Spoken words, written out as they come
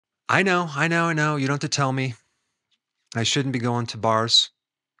I know. You don't have to tell me. I shouldn't be going to bars,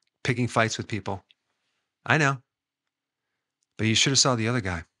 picking fights with people. I know. But you should have saw the other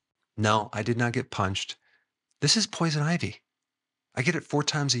guy. No, I did not get punched. This is poison ivy. I get it 4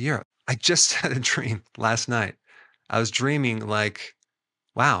 times a year. I just had a dream last night. I was dreaming like,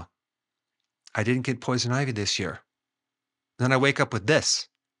 wow, I didn't get poison ivy this year. Then I wake up with this.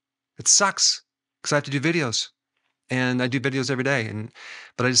 It sucks because I have to do videos and I do videos every day.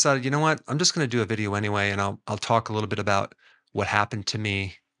 But I decided, you know what? I'm just going to do a video anyway, and I'll talk a little bit about what happened to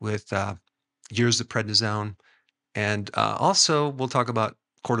me with years of prednisone, and also we'll talk about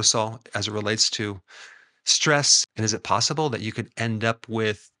cortisol as it relates to stress. And is it possible that you could end up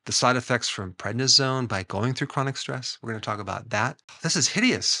with the side effects from prednisone by going through chronic stress? We're going to talk about that. This is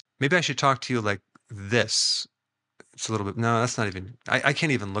hideous. Maybe I should talk to you like this. It's a little bit, no, that's not even, I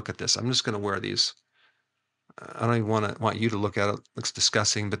can't even look at this. I'm just going to wear these. I don't even want you to look at it. It looks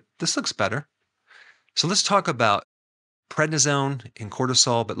disgusting, but this looks better. So let's talk about prednisone and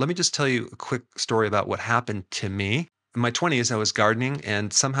cortisol. But let me just tell you a quick story about what happened to me. In my 20s, I was gardening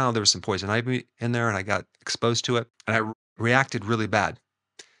and somehow there was some poison ivy in there and I got exposed to it and reacted really bad.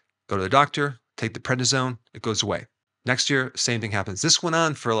 Go to the doctor, take the prednisone, it goes away. Next year, same thing happens. This went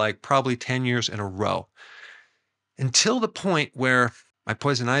on for like probably 10 years in a row until the point where my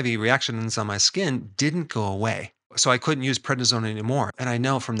poison ivy reactions on my skin didn't go away. So I couldn't use prednisone anymore. And I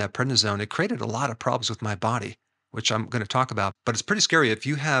know from that prednisone, it created a lot of problems with my body, which I'm going to talk about. But it's pretty scary. If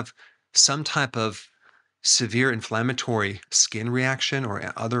you have some type of severe inflammatory skin reaction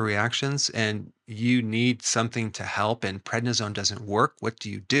or other reactions and you need something to help and prednisone doesn't work, what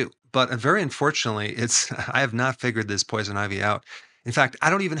do you do? But very unfortunately, I have not figured this poison ivy out. In fact, I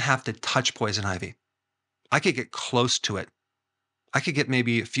don't even have to touch poison ivy. I could get close to it. I could get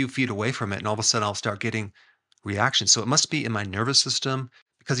maybe a few feet away from it, and all of a sudden I'll start getting reactions. So it must be in my nervous system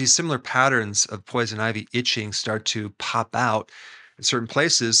because these similar patterns of poison ivy itching start to pop out in certain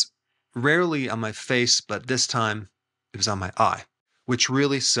places, rarely on my face, but this time it was on my eye, which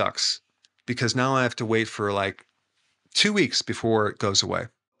really sucks because now I have to wait for like 2 weeks before it goes away.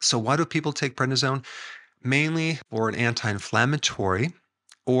 So why do people take prednisone? Mainly for an anti-inflammatory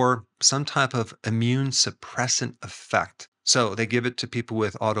or some type of immune suppressant effect. So they give it to people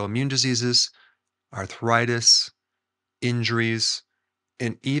with autoimmune diseases, arthritis, injuries,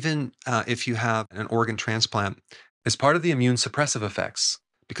 and even if you have an organ transplant, as part of the immune suppressive effects,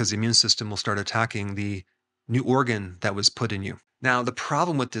 because the immune system will start attacking the new organ that was put in you. Now, the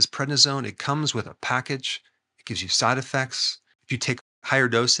problem with this prednisone, it comes with a package. It gives you side effects. If you take higher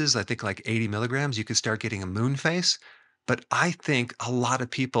doses, I think like 80 milligrams, you could start getting a moon face. But I think a lot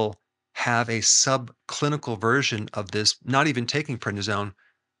of people have a subclinical version of this, not even taking prednisone,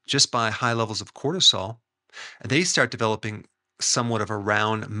 just by high levels of cortisol. And they start developing somewhat of a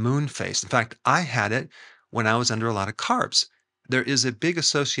round moon face. In fact, I had it when I was under a lot of carbs. There is a big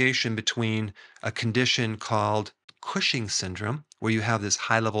association between a condition called Cushing syndrome, where you have this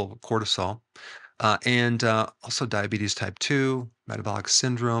high level of cortisol, and also diabetes type 2, metabolic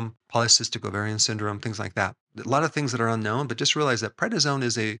syndrome, polycystic ovarian syndrome, things like that. A lot of things that are unknown, but just realize that prednisone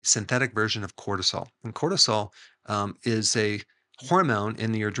is a synthetic version of cortisol. And cortisol is a hormone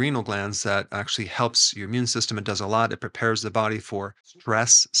in the adrenal glands that actually helps your immune system. It does a lot. It prepares the body for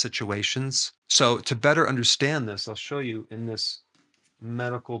stress situations. So to better understand this, I'll show you in this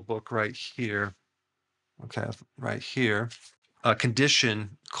medical book right here. Okay, right here, a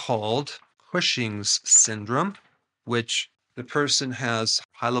condition called Cushing's syndrome, which the person has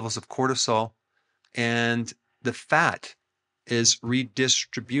high levels of cortisol and the fat is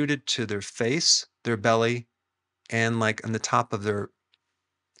redistributed to their face, their belly, and like on the top of their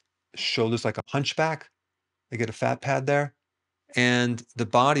shoulders, like a hunchback. They get a fat pad there. And the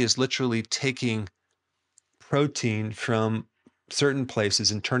body is literally taking protein from certain places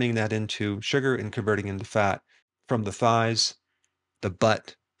and turning that into sugar and converting into fat from the thighs, the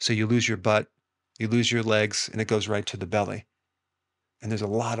butt. So you lose your butt, you lose your legs, and it goes right to the belly. And there's a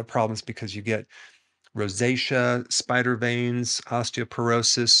lot of problems because you get rosacea, spider veins,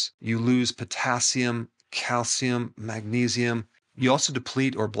 osteoporosis. You lose potassium, calcium, magnesium. You also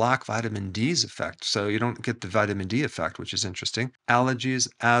deplete or block vitamin D's effect. So you don't get the vitamin D effect, which is interesting. Allergies,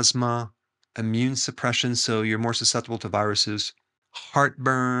 asthma, immune suppression. So you're more susceptible to viruses,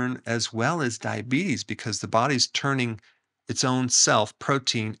 heartburn, as well as diabetes because the body's turning its own self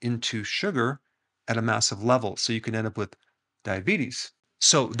protein into sugar at a massive level. So you can end up with diabetes.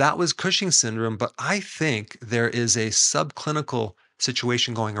 So that was Cushing syndrome, but I think there is a subclinical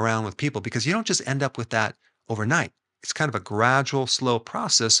situation going around with people because you don't just end up with that overnight. It's kind of a gradual, slow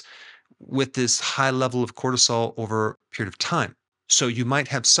process with this high level of cortisol over a period of time. So you might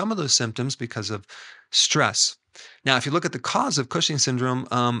have some of those symptoms because of stress. Now, if you look at the cause of Cushing syndrome,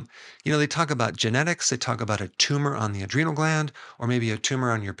 they talk about genetics, they talk about a tumor on the adrenal gland, or maybe a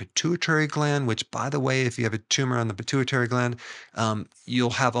tumor on your pituitary gland, which, by the way, if you have a tumor on the pituitary gland, you'll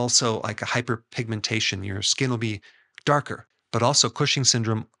have also like a hyperpigmentation. Your skin will be darker. But also, Cushing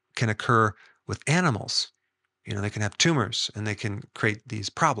syndrome can occur with animals. They can have tumors and they can create these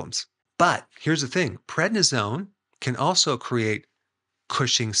problems. But here's the thing, prednisone can also create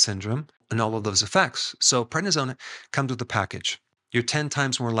Cushing syndrome and all of those effects. So prednisone comes with a package. You're 10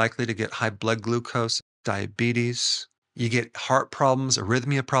 times more likely to get high blood glucose, diabetes. You get heart problems,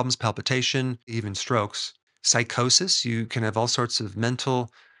 arrhythmia problems, palpitation, even strokes, psychosis. You can have all sorts of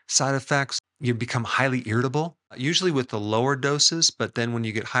mental side effects. You become highly irritable, usually with the lower doses, but then when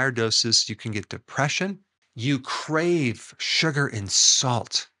you get higher doses, you can get depression. You crave sugar and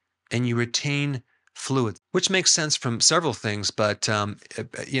salt, and you retain fluid, which makes sense from several things. But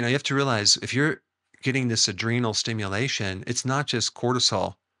you have to realize if you're getting this adrenal stimulation, it's not just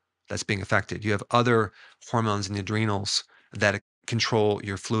cortisol that's being affected. You have other hormones in the adrenals that control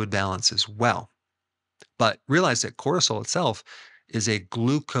your fluid balance as well. But realize that cortisol itself is a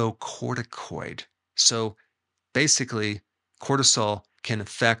glucocorticoid. So basically, cortisol can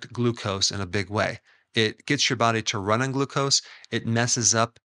affect glucose in a big way. It gets your body to run on glucose. It messes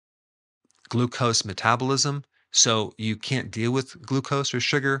up glucose metabolism, so you can't deal with glucose or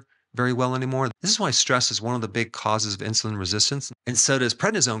sugar very well anymore. This is why stress is one of the big causes of insulin resistance. And so does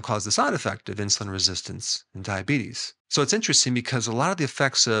prednisone cause the side effect of insulin resistance and diabetes. So it's interesting because a lot of the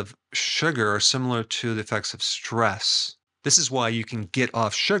effects of sugar are similar to the effects of stress. This is why you can get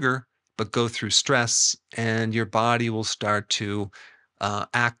off sugar, but go through stress, and your body will start to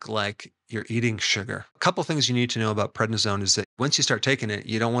act like you're eating sugar. A couple things you need to know about prednisone is that once you start taking it,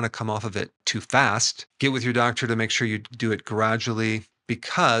 you don't want to come off of it too fast. Get with your doctor to make sure you do it gradually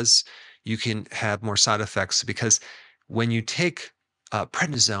because you can have more side effects. Because when you take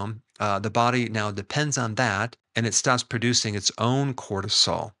prednisone, the body now depends on that and it stops producing its own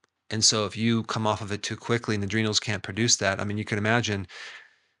cortisol. And so if you come off of it too quickly and the adrenals can't produce that, I mean, you can imagine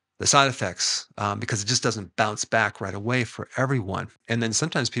the side effects because it just doesn't bounce back right away for everyone. And then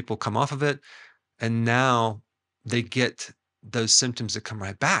sometimes people come off of it and now they get those symptoms that come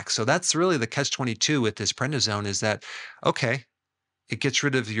right back. So that's really the catch 22 with this prednisone is that, okay, it gets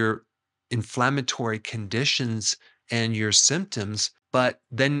rid of your inflammatory conditions and your symptoms, but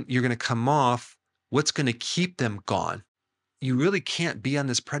then you're going to come off. What's going to keep them gone? You really can't be on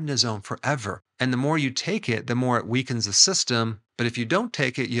this prednisone forever. And the more you take it, the more it weakens the system. But if you don't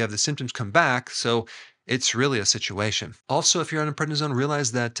take it, you have the symptoms come back. So it's really a situation. Also, if you're on a prednisone,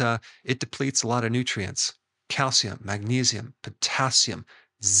 realize that it depletes a lot of nutrients: calcium, magnesium, potassium,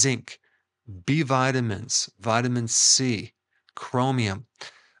 zinc, B vitamins, vitamin C, chromium.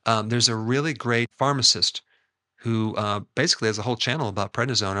 There's a really great pharmacist who basically has a whole channel about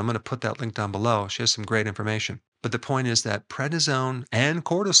prednisone. I'm going to put that link down below. She has some great information. But the point is that prednisone and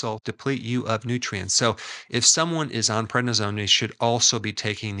cortisol deplete you of nutrients. So if someone is on prednisone, they should also be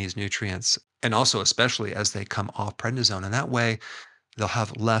taking these nutrients, and also especially as they come off prednisone. And that way they'll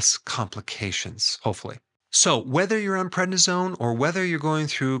have less complications, hopefully. So, whether you're on prednisone or whether you're going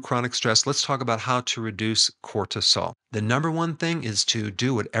through chronic stress, let's talk about how to reduce cortisol. The number one thing is to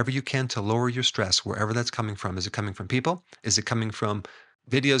do whatever you can to lower your stress, wherever that's coming from. Is it coming from people? Is it coming from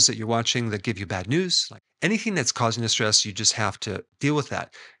videos that you're watching that give you bad news? Like anything that's causing the stress, you just have to deal with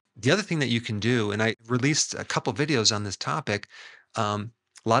that. The other thing that you can do, and I released a couple videos on this topic, a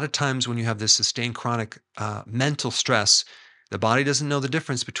lot of times when you have this sustained chronic mental stress, the body doesn't know the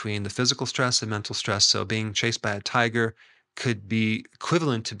difference between the physical stress and mental stress. So being chased by a tiger could be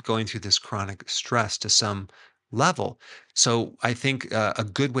equivalent to going through this chronic stress to some level. So I think a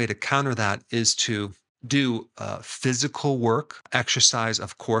good way to counter that is to do physical work, exercise,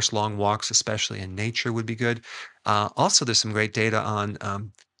 of course, long walks, especially in nature, would be good. Also, there's some great data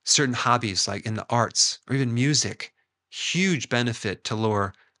on certain hobbies like in the arts or even music. Huge benefit to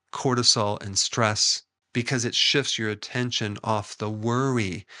lower cortisol and stress because it shifts your attention off the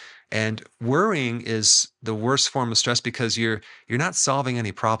worry. And worrying is the worst form of stress because you're not solving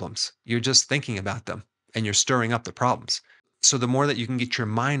any problems. You're just thinking about them and you're stirring up the problems. So the more that you can get your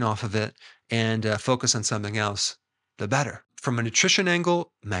mind off of it and focus on something else, the better. From a nutrition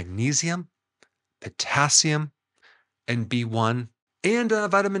angle, magnesium, potassium, and B1, and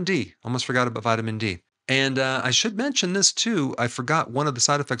vitamin D. Almost forgot about vitamin D. And I should mention this too. I forgot one of the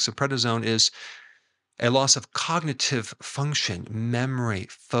side effects of prednisone is a loss of cognitive function, memory,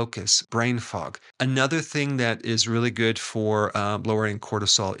 focus, brain fog. Another thing that is really good for lowering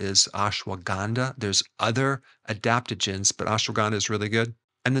cortisol is ashwagandha. There's other adaptogens, but ashwagandha is really good.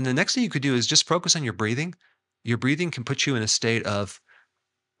 And then the next thing you could do is just focus on your breathing. Your breathing can put you in a state of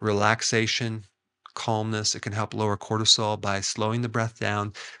relaxation, calmness. It can help lower cortisol by slowing the breath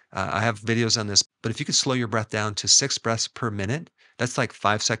down. I have videos on this, but if you could slow your breath down to 6 breaths per minute, that's like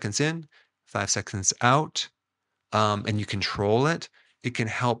 5 seconds in, 5 seconds out, and you control it, it can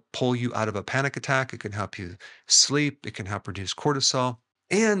help pull you out of a panic attack. It can help you sleep. It can help reduce cortisol.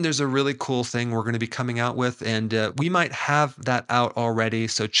 And there's a really cool thing we're going to be coming out with, and we might have that out already.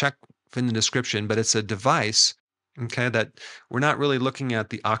 So check in the description, but it's a device, okay, that we're not really looking at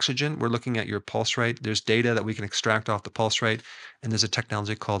the oxygen. We're looking at your pulse rate. There's data that we can extract off the pulse rate. And there's a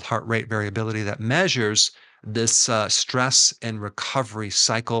technology called heart rate variability that measures this stress and recovery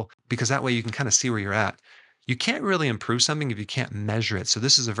cycle, because that way you can kind of see where you're at. You can't really improve something if you can't measure it. So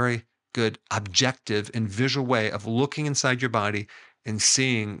this is a very good objective and visual way of looking inside your body and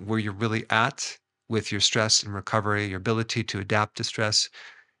seeing where you're really at with your stress and recovery, your ability to adapt to stress.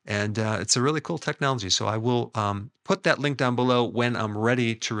 And it's a really cool technology. So I will put that link down below when I'm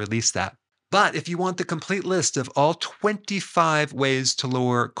ready to release that. But if you want the complete list of all 25 ways to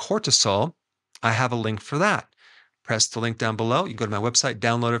lower cortisol, I have a link for that. Press the link down below. You go to my website,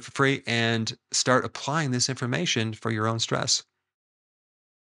 download it for free, and start applying this information for your own stress.